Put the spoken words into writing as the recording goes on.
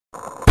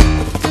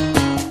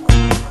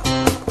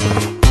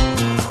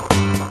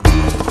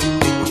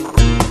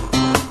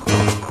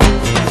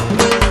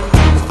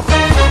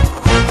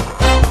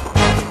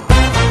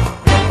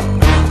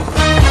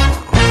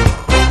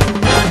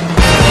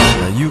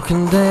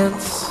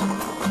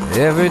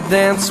every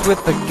dance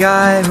with the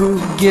guy who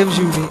gives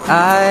you the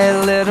eye.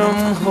 Let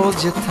him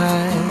hold you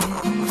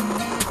tight.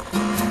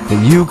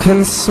 You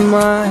can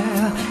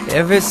smile,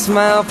 every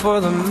smile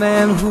for the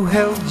man who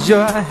held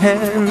your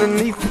hand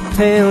beneath the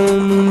pale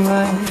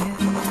moonlight.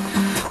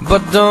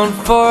 But don't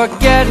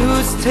forget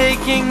who's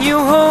taking you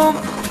home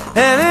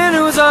and in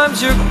whose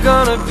arms you're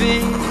gonna be.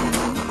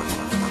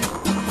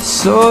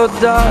 So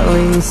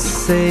darling,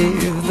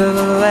 save the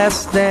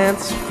last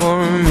dance for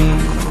me.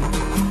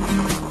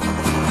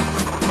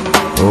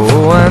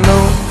 Oh, I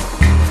know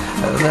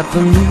that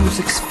the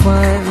music's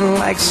fine,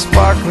 like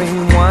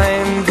sparkling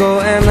wine. Go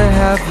and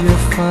have your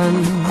fun,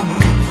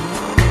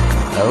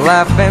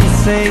 laugh and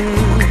sing,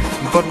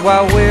 but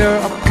while we're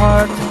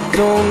apart,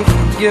 don't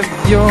give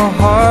your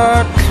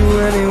heart to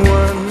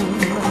anyone.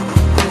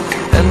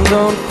 And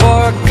don't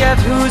forget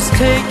who's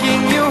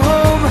taking you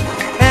home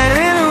and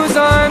in whose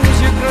arms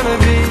you're gonna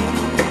be.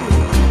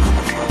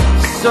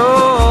 So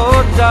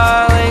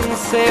darling,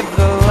 save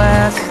the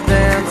last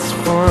dance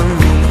for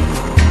me.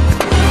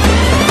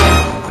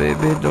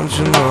 Baby, don't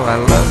you know I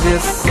love you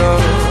so?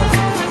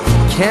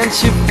 Can't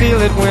you feel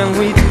it when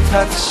we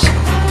touch?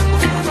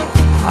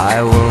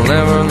 I will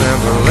never,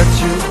 never let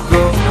you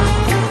go.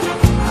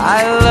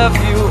 I love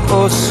you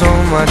oh so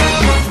much.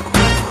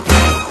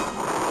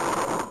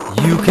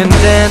 You can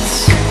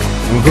dance,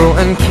 go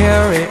and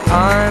carry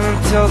on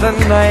till the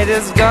night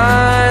is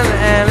gone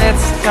and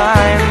it's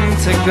time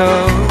to go.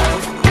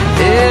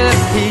 If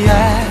he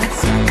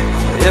asks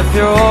if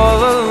you're all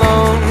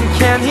alone,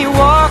 can he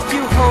walk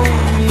you home?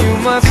 You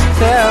must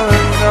tell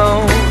him no.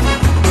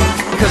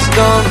 'Cause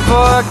don't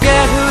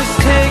forget who's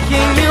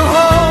taking you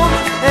home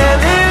and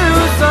in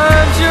whose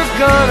arms you're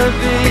gonna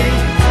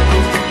be.